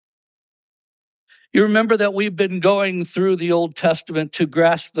You remember that we've been going through the Old Testament to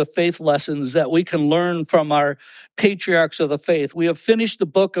grasp the faith lessons that we can learn from our patriarchs of the faith. We have finished the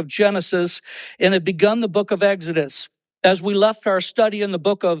book of Genesis and have begun the book of Exodus. As we left our study in the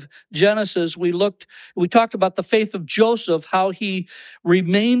book of Genesis, we talked about the faith of Joseph, how he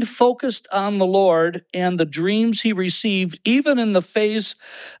remained focused on the Lord and the dreams he received, even in the face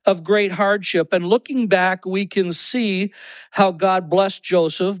of great hardship. And looking back, we can see how God blessed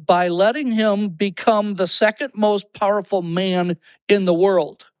Joseph by letting him become the second most powerful man in the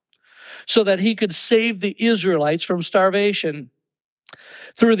world so that he could save the Israelites from starvation.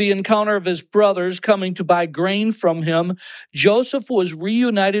 Through the encounter of his brothers coming to buy grain from him, Joseph was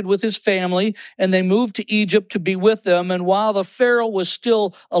reunited with his family, and they moved to Egypt to be with them. And while the Pharaoh was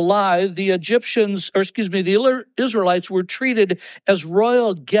still alive, the Israelites were treated as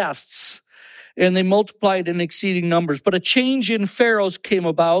royal guests, and they multiplied in exceeding numbers. But a change in pharaohs came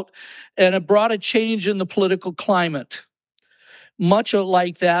about, and it brought a change in the political climate, much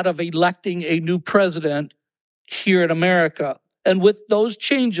like that of electing a new president here in America. And with those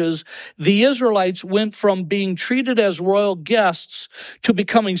changes, the Israelites went from being treated as royal guests to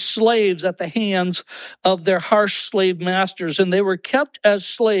becoming slaves at the hands of their harsh slave masters. And they were kept as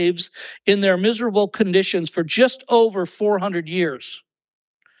slaves in their miserable conditions for just over 400 years.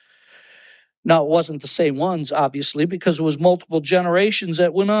 Now, it wasn't the same ones, obviously, because it was multiple generations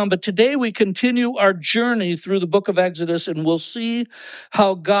that went on. But today we continue our journey through the book of Exodus, and we'll see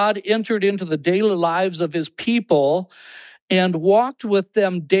how God entered into the daily lives of his people and walked with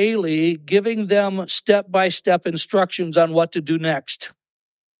them daily, giving them step-by-step instructions on what to do next.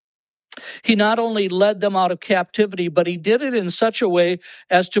 He not only led them out of captivity, but he did it in such a way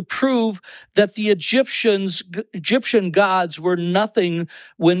as to prove that the Egyptian gods were nothing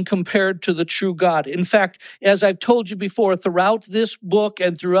when compared to the true God. In fact, as I've told you before, throughout this book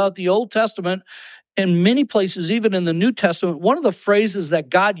and throughout the Old Testament, in many places, even in the New Testament, one of the phrases that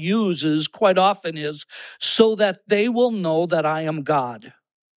God uses quite often is, so that they will know that I am God.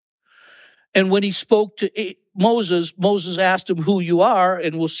 And when he spoke to Moses asked him who you are,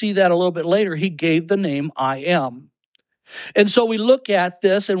 and we'll see that a little bit later. He gave the name I am. And so we look at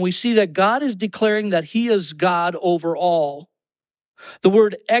this and we see that God is declaring that he is God over all. The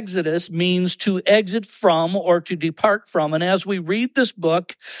word exodus means to exit from or to depart from. And as we read this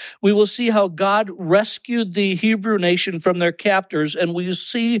book, we will see how God rescued the Hebrew nation from their captors, and we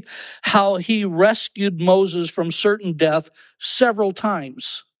see how he rescued Moses from certain death several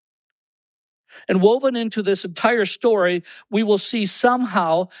times. And woven into this entire story, we will see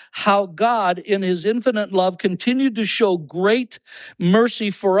somehow how God, in his infinite love, continued to show great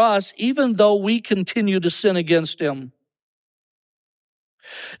mercy for us, even though we continue to sin against him.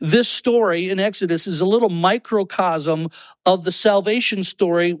 This story in Exodus is a little microcosm of the salvation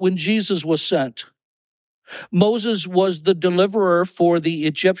story when Jesus was sent. Moses was the deliverer for the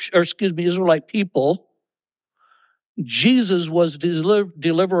Israelite people. Jesus was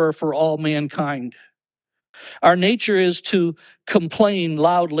deliverer for all mankind. Our nature is to complain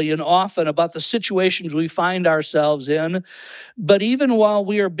loudly and often about the situations we find ourselves in. But even while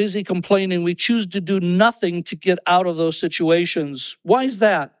we are busy complaining, we choose to do nothing to get out of those situations. Why is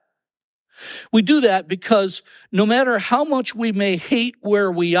that? We do that because no matter how much we may hate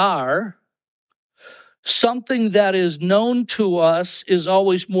where we are, something that is known to us is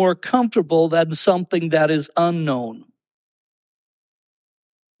always more comfortable than something that is unknown.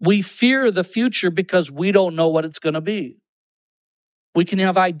 We fear the future because we don't know what it's going to be. We can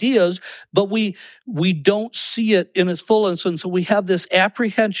have ideas, but we don't see it in its fullness, and so we have this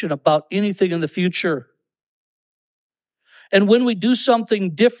apprehension about anything in the future. And when we do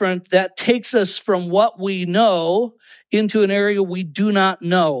something different, that takes us from what we know into an area we do not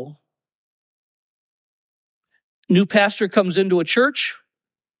know. New pastor comes into a church,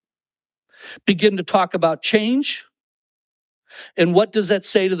 begin to talk about change. And what does that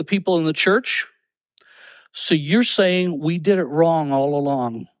say to the people in the church? So you're saying we did it wrong all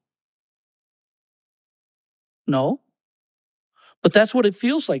along. No. But that's what it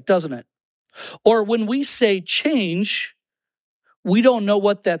feels like, doesn't it? Or when we say change, we don't know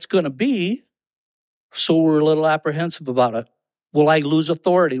what that's going to be, so we're a little apprehensive about it. Will I lose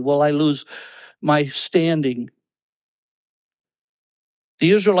authority? Will I lose my standing?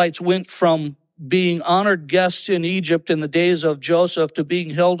 The Israelites went from being honored guests in Egypt in the days of Joseph to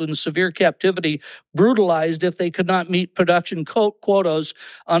being held in severe captivity, brutalized if they could not meet production quotas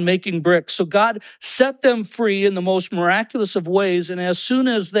on making bricks. So God set them free in the most miraculous of ways, and as soon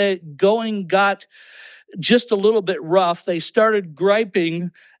as the going got just a little bit rough, they started griping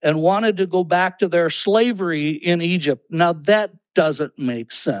and wanted to go back to their slavery in Egypt. Now that doesn't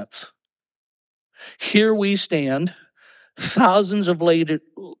make sense. Here we stand, thousands of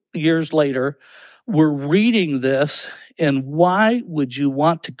years later, we're reading this, and why would you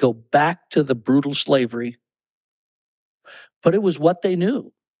want to go back to the brutal slavery? But it was what they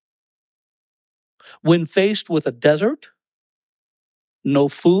knew. When faced with a desert, no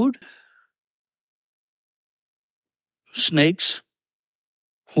food, snakes,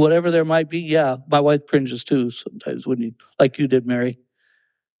 whatever there might be. Yeah, my wife cringes too sometimes when you, like you did, Mary.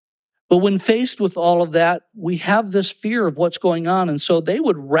 But when faced with all of that, we have this fear of what's going on. And so they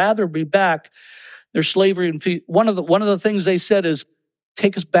would rather be back. Their slavery and one of the things they said is,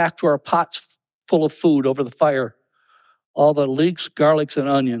 take us back to our pots full of food over the fire. All the leeks, garlics, and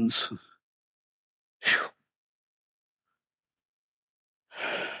onions. Whew.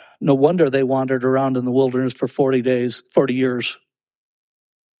 No wonder they wandered around in the wilderness for 40 years.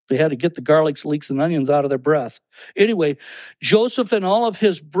 They had to get the garlics, leeks, and onions out of their breath. Anyway, Joseph and all of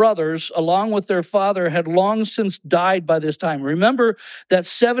his brothers, along with their father, had long since died by this time. Remember that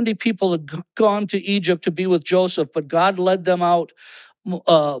 70 people had gone to Egypt to be with Joseph, but God led them out,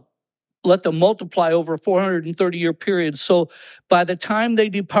 let them multiply over a 430-year period. So by the time they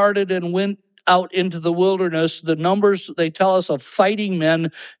departed and went out into the wilderness, the numbers, they tell us, of fighting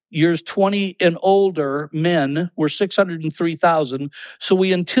men, years 20 and older men, were 603,000. So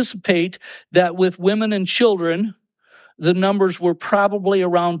we anticipate that with women and children, the numbers were probably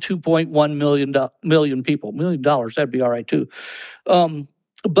around 2.1 million people. $1 million, that'd be all right too.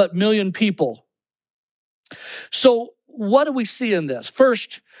 But million people. So what do we see in this?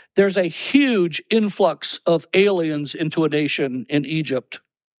 First, there's a huge influx of aliens into a nation in Egypt.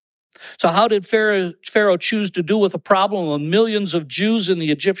 So how did Pharaoh choose to deal with the problem of millions of Jews in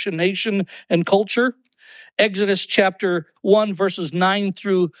the Egyptian nation and culture? Exodus chapter 1, verses 9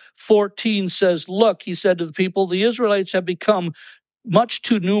 through 14 says, "Look," he said to the people, "the Israelites have become much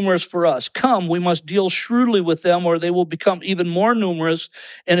too numerous for us. Come, we must deal shrewdly with them, or they will become even more numerous.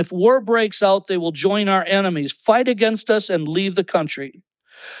 And if war breaks out, they will join our enemies, fight against us, and leave the country."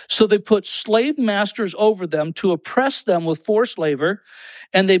 So they put slave masters over them to oppress them with forced labor,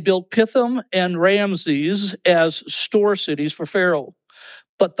 and they built Pithom and Ramses as store cities for Pharaoh.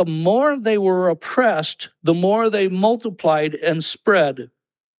 But the more they were oppressed, the more they multiplied and spread.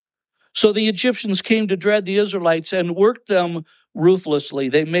 So the Egyptians came to dread the Israelites and worked them ruthlessly.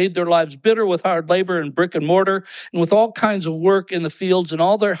 They made their lives bitter with hard labor and brick and mortar, and with all kinds of work in the fields and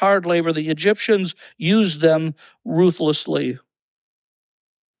all their hard labor, the Egyptians used them ruthlessly.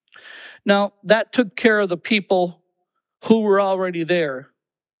 Now, that took care of the people who were already there.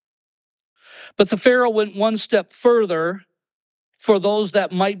 But the Pharaoh went one step further for those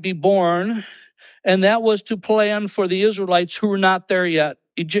that might be born, and that was to plan for the Israelites who were not there yet.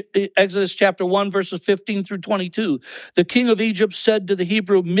 Exodus chapter 1, verses 15 through 22. The king of Egypt said to the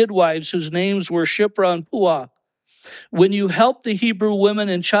Hebrew midwives, whose names were Shiphrah and Puah, "When you help the Hebrew women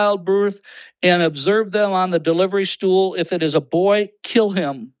in childbirth and observe them on the delivery stool, if it is a boy, kill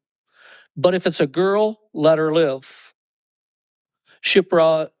him. But if it's a girl, let her live."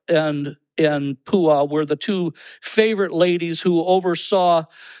 Shiphrah and Puah were the two favorite ladies who oversaw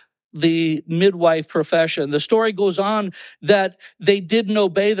the midwife profession. The story goes on that they didn't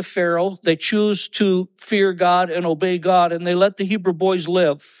obey the Pharaoh. They chose to fear God and obey God, and they let the Hebrew boys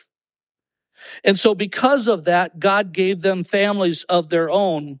live. And so because of that, God gave them families of their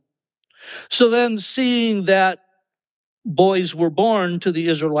own. So then, seeing that boys were born to the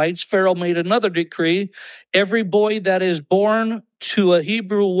Israelites, Pharaoh made another decree. Every boy that is born to a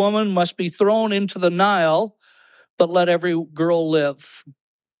Hebrew woman must be thrown into the Nile, but let every girl live.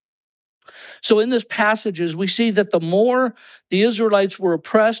 So in this passages, we see that the more the Israelites were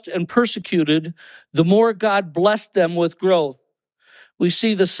oppressed and persecuted, the more God blessed them with growth. We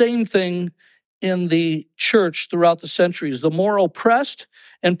see the same thing in the church throughout the centuries. The more oppressed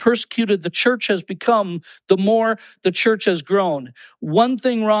and persecuted the church has become, the more the church has grown. One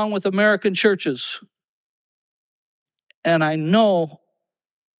thing wrong with American churches, and I know,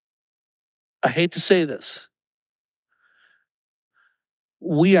 I hate to say this,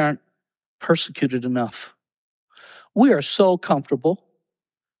 we aren't persecuted enough. We are so comfortable.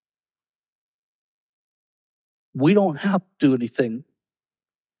 We don't have to do anything.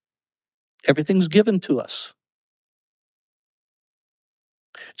 Everything's given to us.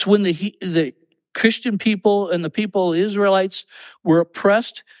 It's when the Christian people and the people, the Israelites, were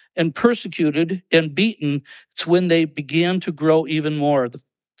oppressed and persecuted and beaten, it's when they began to grow even more.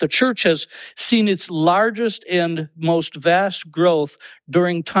 The church has seen its largest and most vast growth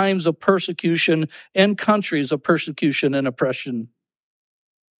during times of persecution and countries of persecution and oppression.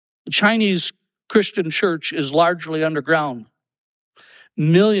 The Chinese Christian church is largely underground.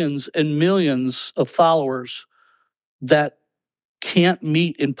 millions and millions of followers that can't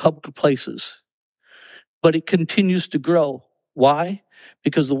meet in public places. But it continues to grow. Why?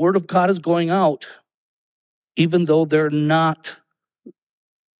 Because the word of God is going out, even though they're not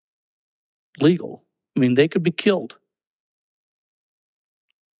legal. I mean, they could be killed.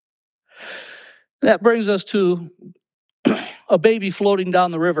 That brings us to a baby floating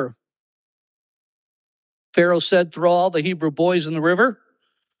down the river. Pharaoh said, throw all the Hebrew boys in the river.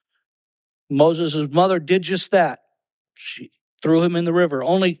 Moses' mother did just that. She threw him in the river.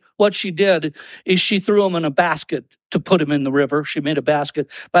 Only what she did is she threw him in a basket to put him in the river. She made a basket.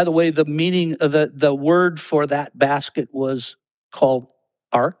 By the way, the meaning of the word for that basket was called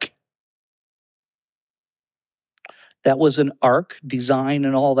ark. That was an ark design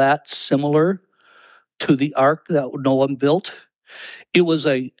and all that, similar to the ark that Noah built. It was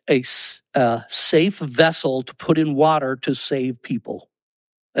a safe vessel to put in water to save people.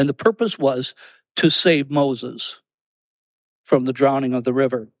 And the purpose was to save Moses from the drowning of the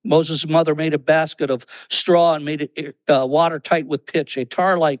river. Moses' mother made a basket of straw and made it watertight with pitch, a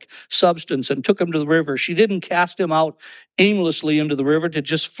tar-like substance, and took him to the river. She didn't cast him out aimlessly into the river to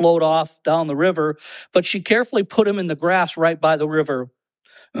just float off down the river, but she carefully put him in the grass right by the river.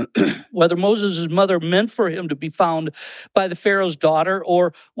 Whether Moses' mother meant for him to be found by the Pharaoh's daughter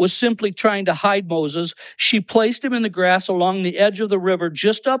or was simply trying to hide Moses, she placed him in the grass along the edge of the river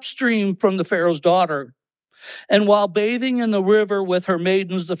just upstream from the Pharaoh's daughter. And while bathing in the river with her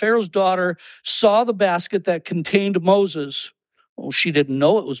maidens, the Pharaoh's daughter saw the basket that contained Moses. Well, she didn't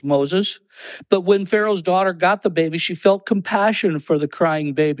know it was Moses, but when Pharaoh's daughter got the baby, she felt compassion for the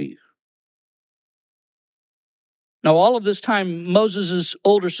crying baby. Now, all of this time, Moses'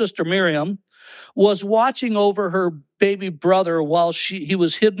 older sister Miriam was watching over her baby brother while he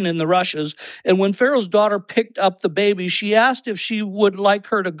was hidden in the rushes. And when Pharaoh's daughter picked up the baby, she asked if she would like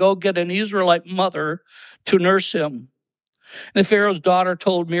her to go get an Israelite mother to nurse him. And Pharaoh's daughter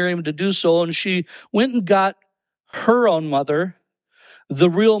told Miriam to do so, and she went and got her own mother,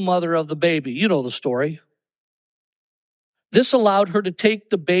 the real mother of the baby. You know the story. This allowed her to take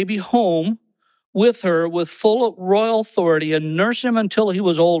the baby home with her with full royal authority and nurse him until he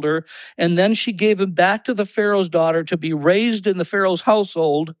was older. And then she gave him back to the Pharaoh's daughter to be raised in the Pharaoh's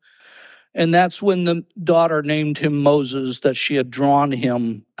household. And that's when the daughter named him Moses, that she had drawn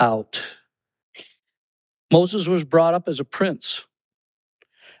him out. Moses was brought up as a prince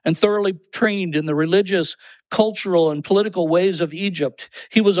and thoroughly trained in the religious, cultural, and political ways of Egypt.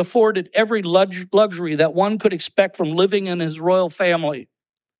 He was afforded every luxury that one could expect from living in his royal family.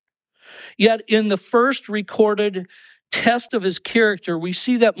 Yet in the first recorded test of his character, we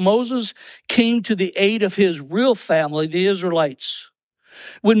see that Moses came to the aid of his real family, the Israelites.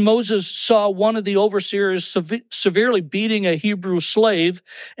 When Moses saw one of the overseers severely beating a Hebrew slave,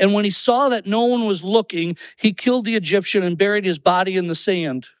 and when he saw that no one was looking, he killed the Egyptian and buried his body in the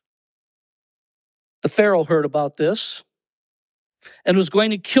sand. The Pharaoh heard about this and was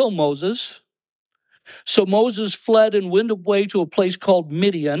going to kill Moses. So Moses fled and went away to a place called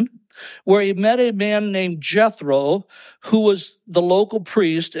Midian, where he met a man named Jethro, who was the local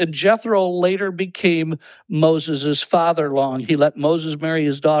priest, and Jethro later became Moses' father-in-law. He let Moses marry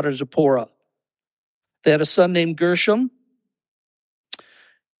his daughter Zipporah. They had a son named Gershom,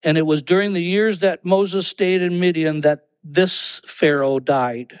 and it was during the years that Moses stayed in Midian that this Pharaoh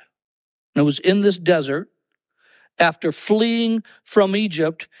died. And it was in this desert, after fleeing from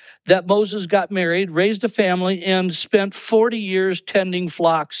Egypt, that Moses got married, raised a family, and spent 40 years tending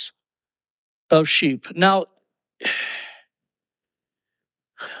flocks of sheep. Now,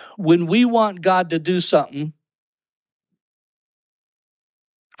 when we want God to do something,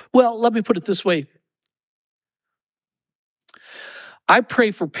 well, let me put it this way. I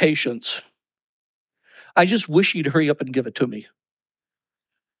pray for patience. I just wish he'd hurry up and give it to me.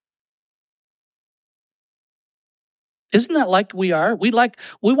 Isn't that like we are? We want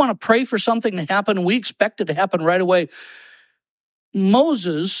to pray for something to happen, and we expect it to happen right away.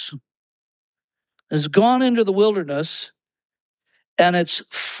 Moses has gone into the wilderness, and it's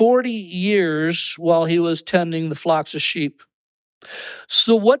 40 years while he was tending the flocks of sheep.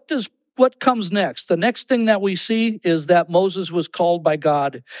 So what comes next? The next thing that we see is that Moses was called by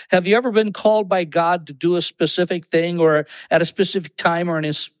God. Have you ever been called by God to do a specific thing or at a specific time or in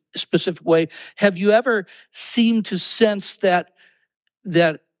a specific way? Have you ever seemed to sense that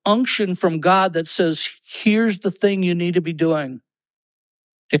unction from God that says, here's the thing you need to be doing?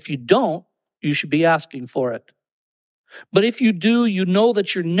 If you don't, you should be asking for it. But if you do, you know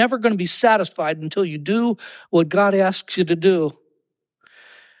that you're never going to be satisfied until you do what God asks you to do.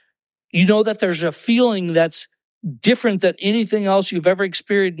 You know that there's a feeling that's different than anything else you've ever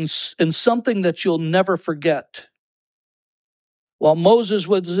experienced, and something that you'll never forget. While Moses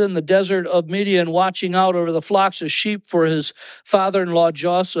was in the desert of Midian watching out over the flocks of sheep for his father-in-law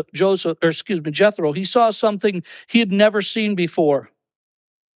Jethro, he saw something he had never seen before.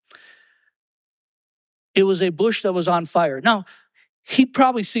 It was a bush that was on fire. Now, he'd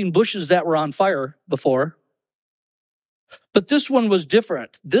probably seen bushes that were on fire before, but this one was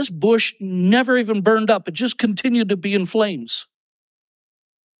different. This bush never even burned up. It just continued to be in flames.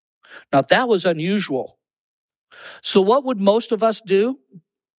 Now, that was unusual. So what would most of us do?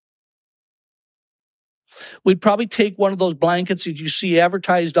 We'd probably take one of those blankets that you see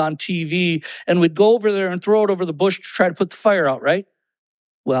advertised on TV, and we'd go over there and throw it over the bush to try to put the fire out, right?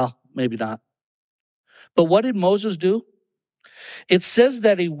 Well, maybe not. But what did Moses do? It says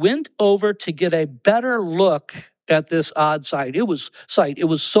that he went over to get a better look at this odd sight. It was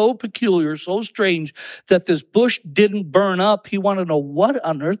so peculiar, so strange that this bush didn't burn up. He wanted to know what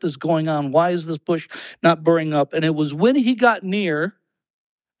on earth is going on. Why is this bush not burning up? And it was when he got near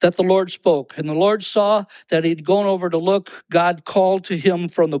that the Lord spoke. And the Lord saw that he'd gone over to look. God called to him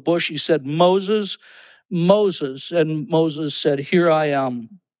from the bush. He said, "Moses, Moses." And Moses said, "Here I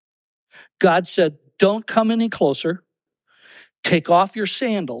am." God said, "Don't come any closer. Take off your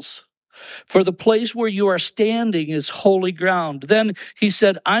sandals, for the place where you are standing is holy ground." Then he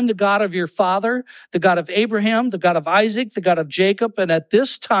said, "I'm the God of your father, the God of Abraham, the God of Isaac, the God of Jacob." And at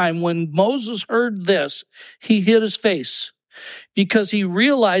this time, when Moses heard this, he hid his face because he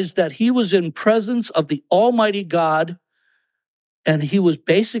realized that he was in presence of the Almighty God, and he was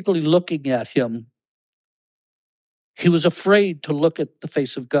basically looking at him. He was afraid to look at the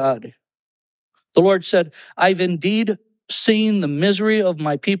face of God. The Lord said, "I've indeed seen the misery of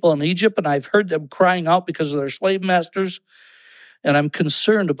my people in Egypt, and I've heard them crying out because of their slave masters, and I'm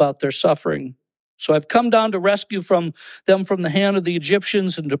concerned about their suffering. So I've come down to rescue them from the hand of the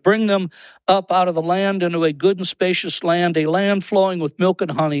Egyptians and to bring them up out of the land into a good and spacious land, a land flowing with milk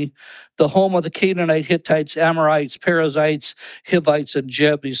and honey, the home of the Canaanite, Hittites, Amorites, Perizzites, Hivites, and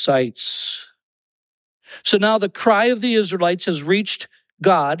Jebusites." So now the cry of the Israelites has reached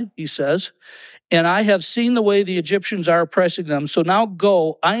God, he says, "And I have seen the way the Egyptians are oppressing them. So now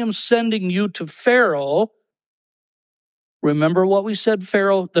go, I am sending you to Pharaoh." Remember what we said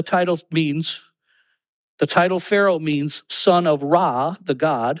Pharaoh, the title means? The title Pharaoh means son of Ra, the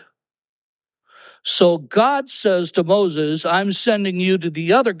God. So God says to Moses, "I'm sending you to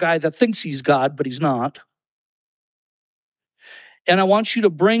the other guy that thinks he's God, but he's not. And I want you to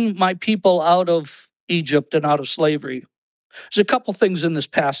bring my people out of Egypt and out of slavery." There's a couple things in this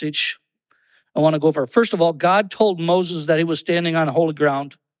passage I want to go over. First of all, God told Moses that he was standing on holy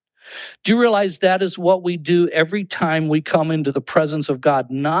ground. Do you realize that is what we do every time we come into the presence of God,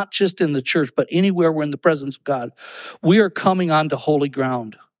 not just in the church, but anywhere we're in the presence of God? We are coming onto holy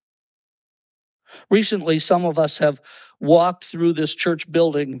ground. Recently, some of us have walked through this church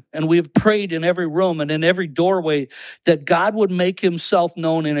building, and we've prayed in every room and in every doorway that God would make himself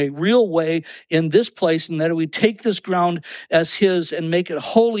known in a real way in this place, and that we take this ground as his and make it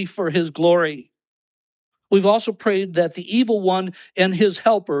holy for his glory. We've also prayed that the evil one and his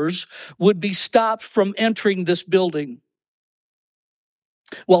helpers would be stopped from entering this building.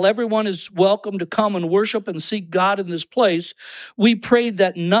 While everyone is welcome to come and worship and seek God in this place, we prayed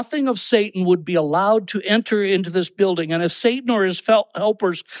that nothing of Satan would be allowed to enter into this building. And if Satan or his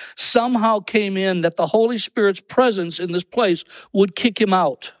helpers somehow came in, that the Holy Spirit's presence in this place would kick him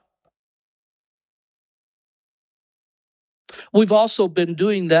out. We've also been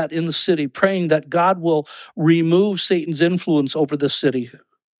doing that in the city, praying that God will remove Satan's influence over the city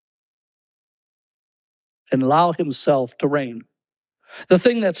and allow himself to reign. The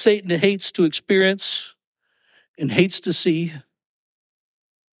thing that Satan hates to experience and hates to see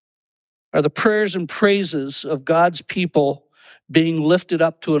are the prayers and praises of God's people being lifted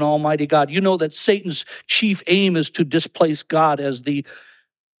up to an almighty God. You know that Satan's chief aim is to displace God as the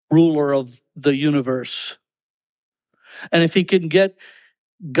ruler of the universe. And if he can get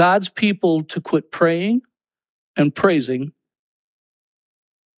God's people to quit praying and praising,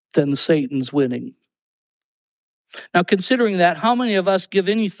 then Satan's winning. Now, considering that, how many of us give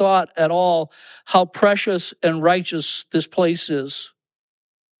any thought at all how precious and righteous this place is?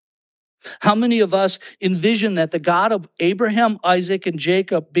 How many of us envision that the God of Abraham, Isaac, and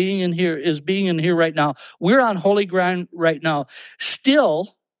Jacob is being in here right now? We're on holy ground right now.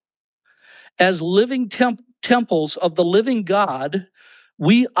 Still, as living temples of the living God,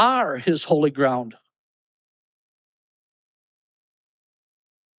 we are his holy ground.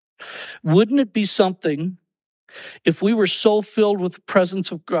 Wouldn't it be something if we were so filled with the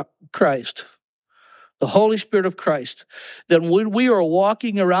presence of Christ, the Holy Spirit of Christ, then when we are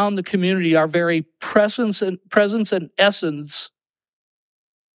walking around the community, our very presence and essence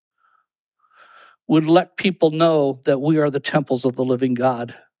would let people know that we are the temples of the living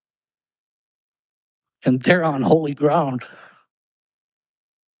God. And they're on holy ground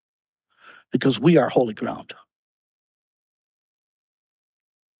because we are holy ground.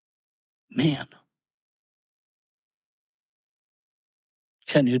 Man,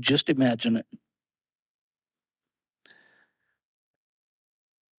 can you just imagine it?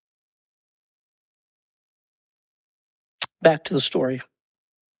 Back to the story.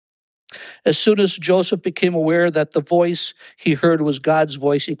 As soon as Joseph became aware that the voice he heard was God's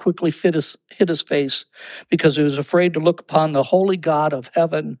voice, he quickly hid his face because he was afraid to look upon the holy God of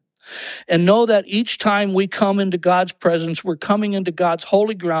heaven. And know that each time we come into God's presence, we're coming into God's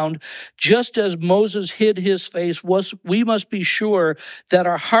holy ground. Just as Moses hid his face, we must be sure that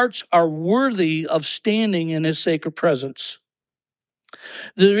our hearts are worthy of standing in his sacred presence.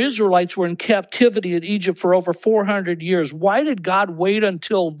 The Israelites were in captivity in Egypt for over 400 years. Why did God wait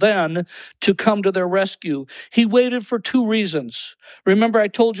until then to come to their rescue? He waited for two reasons. Remember, I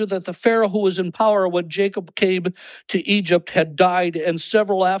told you that the Pharaoh who was in power when Jacob came to Egypt had died, and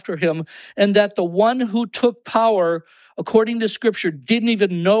several after him, and that the one who took power, according to Scripture, didn't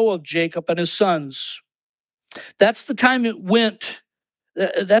even know of Jacob and his sons. That's the time it went.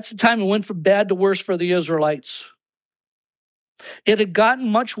 That's the time it went from bad to worse for the Israelites. It had gotten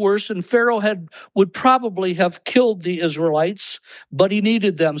much worse, and Pharaoh would probably have killed the Israelites, but he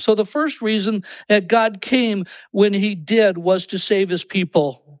needed them. So the first reason that God came when he did was to save his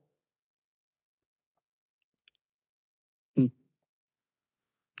people.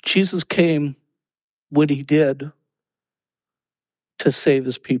 Jesus came when he did to save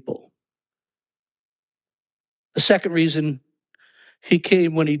his people. The second reason he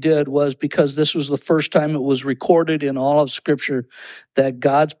came when he did was because this was the first time it was recorded in all of Scripture that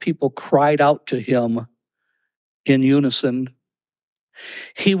God's people cried out to him in unison.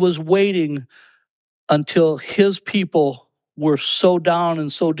 He was waiting until his people were so down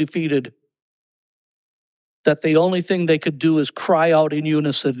and so defeated that the only thing they could do is cry out in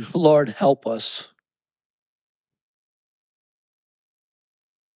unison, Lord, help us.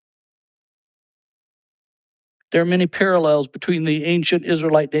 There are many parallels between the ancient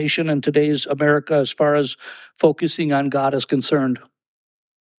Israelite nation and today's America as far as focusing on God is concerned.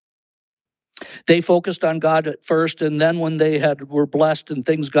 They focused on God at first, and then when they were blessed and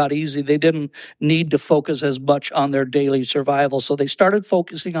things got easy, they didn't need to focus as much on their daily survival. So they started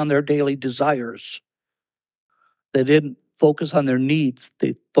focusing on their daily desires. They didn't focus on their needs.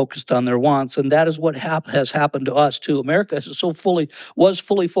 They focused on their wants. And that is what has happened to us too. America was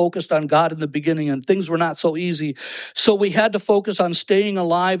fully focused on God in the beginning, and things were not so easy. So we had to focus on staying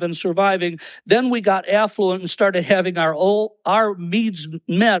alive and surviving. Then we got affluent and started having our needs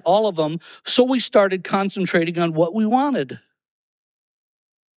met, all of them. So we started concentrating on what we wanted.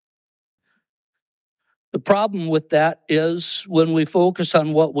 The problem with that is when we focus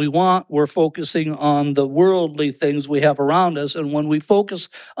on what we want, we're focusing on the worldly things we have around us. And when we focus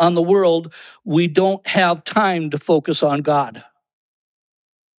on the world, we don't have time to focus on God.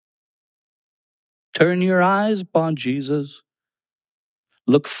 Turn your eyes upon Jesus.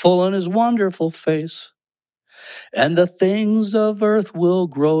 Look full in his wonderful face. And the things of earth will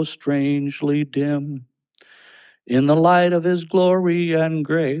grow strangely dim in the light of his glory and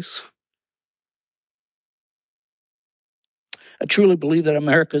grace. I truly believe that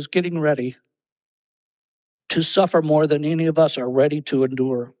America is getting ready to suffer more than any of us are ready to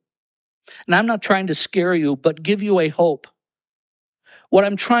endure. And I'm not trying to scare you, but give you a hope. What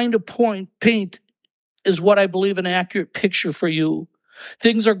I'm trying to paint is what I believe an accurate picture for you.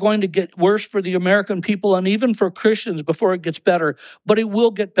 Things are going to get worse for the American people and even for Christians before it gets better, but it will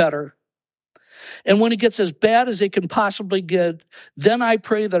get better. And when it gets as bad as it can possibly get, then I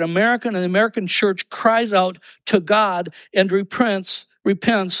pray that America and the American church cries out to God and repents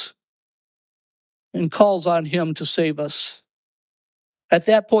and calls on him to save us. At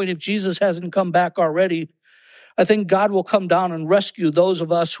that point, if Jesus hasn't come back already, I think God will come down and rescue those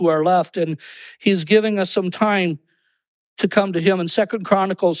of us who are left. And he's giving us some time to come to him. In 2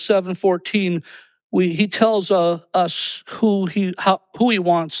 Chronicles 7:14, he tells us who he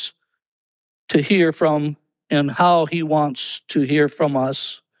wants to hear from and how he wants to hear from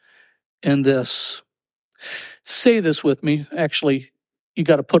us in this. Say this with me. Actually, you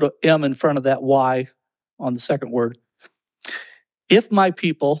got to put an M in front of that Y on the second word. If my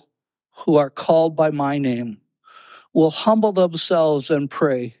people who are called by my name will humble themselves and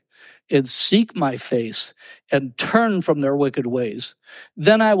pray and seek my face and turn from their wicked ways.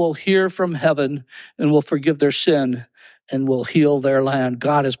 Then I will hear from heaven and will forgive their sin and will heal their land.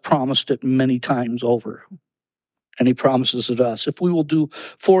 God has promised it many times over. And he promises it us. If we will do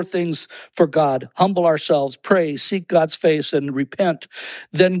 4 things for God, humble ourselves, pray, seek God's face, and repent,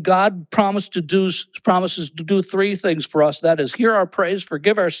 then God promises to do 3 things for us. That is, hear our praise,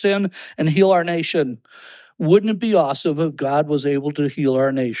 forgive our sin, and heal our nation. Wouldn't it be awesome if God was able to heal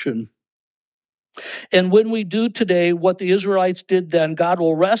our nation? And when we do today what the Israelites did then, God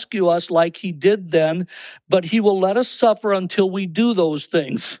will rescue us like he did then, but he will let us suffer until we do those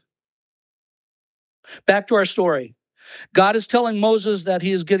things. Back to our story. God is telling Moses that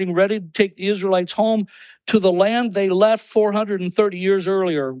he is getting ready to take the Israelites home to the land they left 430 years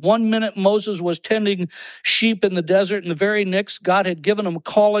earlier. 1 minute Moses was tending sheep in the desert, and the very next God had given him a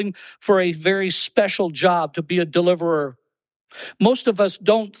calling for a very special job, to be a deliverer. Most of us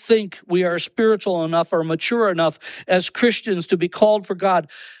don't think we are spiritual enough or mature enough as Christians to be called for God.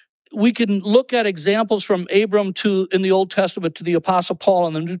 We can look at examples from Abram in the Old Testament to the Apostle Paul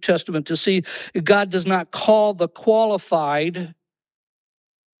in the New Testament to see God does not call the qualified,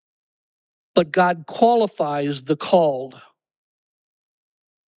 but God qualifies the called.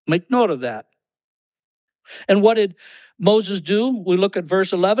 Make note of that. And what did Moses do? We look at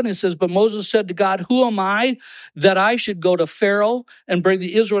verse 11. It says, but Moses said to God, who am I that I should go to Pharaoh and bring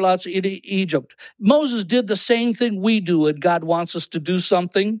the Israelites into Egypt? Moses did the same thing we do, and God wants us to do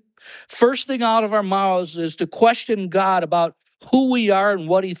something. First thing out of our mouths is to question God about who we are and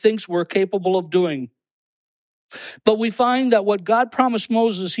what he thinks we're capable of doing. But we find that what God promised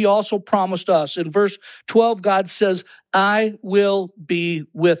Moses, he also promised us. In verse 12, God says, I will be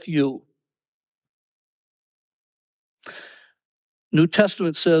with you. New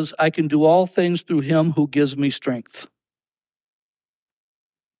Testament says, I can do all things through him who gives me strength.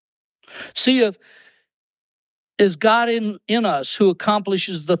 See, if is God in us who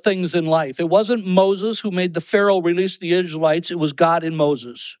accomplishes the things in life. It wasn't Moses who made the Pharaoh release the Israelites. It was God in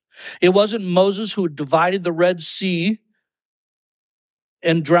Moses. It wasn't Moses who divided the Red Sea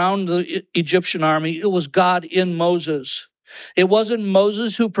and drowned the Egyptian army. It was God in Moses. It wasn't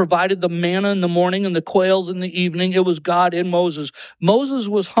Moses who provided the manna in the morning and the quails in the evening. It was God in Moses. Moses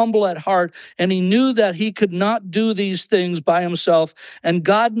was humble at heart, and he knew that he could not do these things by himself. And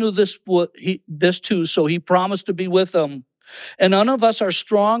God knew this too, so he promised to be with him. And none of us are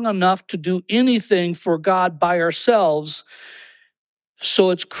strong enough to do anything for God by ourselves. So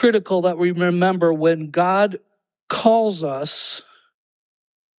it's critical that we remember when God calls us,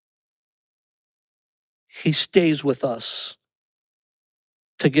 he stays with us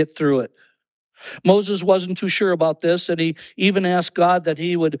to get through it. Moses wasn't too sure about this, and he even asked God that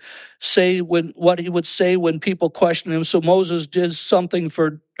he would say what he would say when people questioned him. So God did something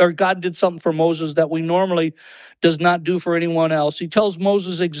for Moses that we normally does not do for anyone else. He tells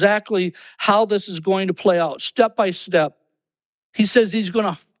Moses exactly how this is going to play out, step by step. He says he's going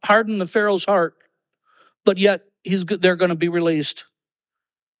to harden the Pharaoh's heart, but yet they're going to be released.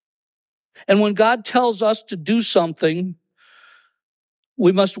 And when God tells us to do something,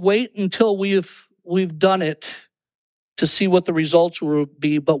 we must wait until we've done it to see what the results will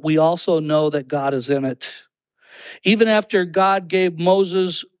be, but we also know that God is in it. Even after God gave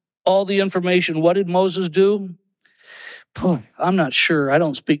Moses all the information, what did Moses do? I'm not sure. I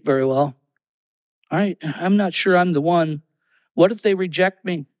don't speak very well. All right, I'm not sure I'm the one. What if they reject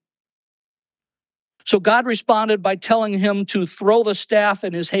me? So God responded by telling him to throw the staff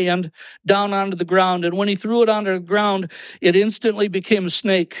in his hand down onto the ground. And when he threw it onto the ground, it instantly became a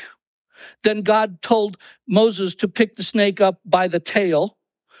snake. Then God told Moses to pick the snake up by the tail.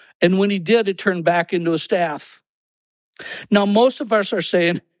 And when he did, it turned back into a staff. Now, most of us are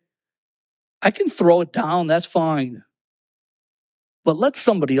saying, I can throw it down, that's fine. But let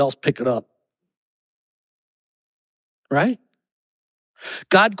somebody else pick it up. Right?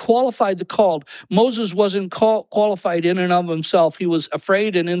 God qualified the called. Moses wasn't qualified in and of himself. He was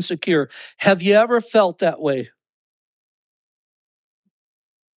afraid and insecure. Have you ever felt that way?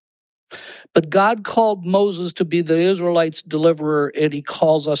 But God called Moses to be the Israelites' deliverer, and he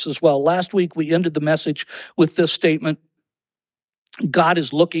calls us as well. Last week, we ended the message with this statement. God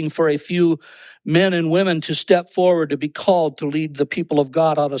is looking for a few men and women to step forward to be called to lead the people of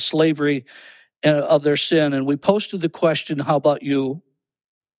God out of slavery and of their sin. And we posted the question, how about you?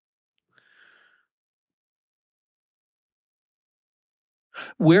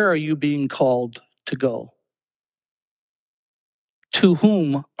 Where are you being called to go? To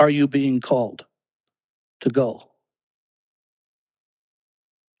whom are you being called to go?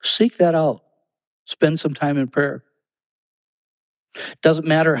 Seek that out. Spend some time in prayer. Doesn't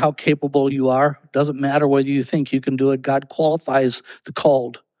matter how capable you are. Doesn't matter whether you think you can do it. God qualifies the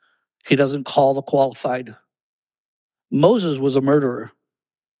called. He doesn't call the qualified. Moses was a murderer.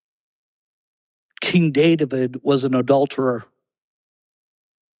 King David was an adulterer.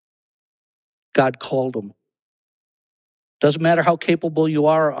 God called him. Doesn't matter how capable you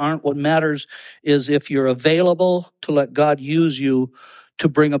are or aren't. What matters is if you're available to let God use you to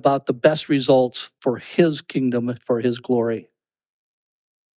bring about the best results for his kingdom, for his glory.